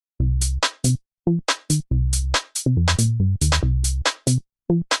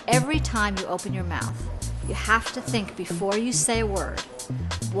Every time you open your mouth, you have to think before you say a word,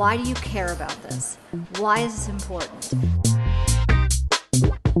 why do you care about this? Why is this important?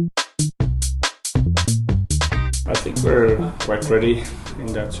 I think we're quite ready in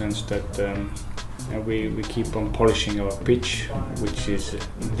that sense that we keep on polishing our pitch, which is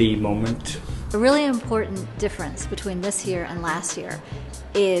the moment. A really important difference between this year and last year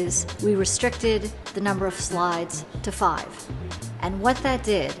is we restricted the number of slides to 5. And what that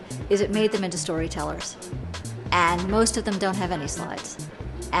did is it made them into storytellers. And most of them don't have any slides.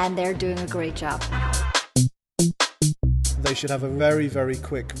 And they're doing a great job. They should have a very, very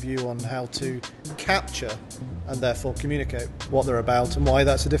quick view on how to capture and therefore communicate what they're about and why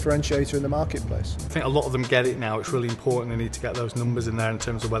that's a differentiator in the marketplace. I think a lot of them get it now. It's really important. They need to get those numbers in there in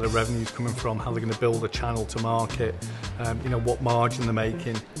terms of where the revenue's coming from, how they're going to build a channel to market, what margin they're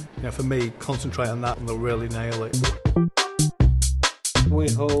making. For me, concentrate on that and they'll really nail it. We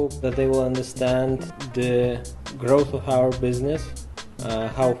hope that they will understand the growth of our business,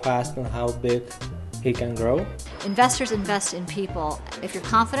 how fast and how big he can grow. Investors invest in people. If you're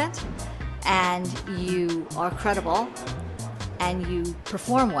confident and you are credible and you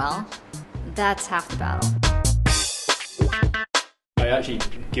perform well, that's half the battle. I actually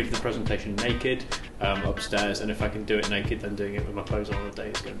give the presentation naked upstairs, and if I can do it naked, then doing it with my clothes on all day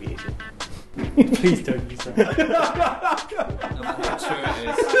is going to be easy. Please don't use that. True, it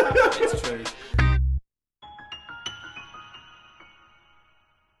is. It's true.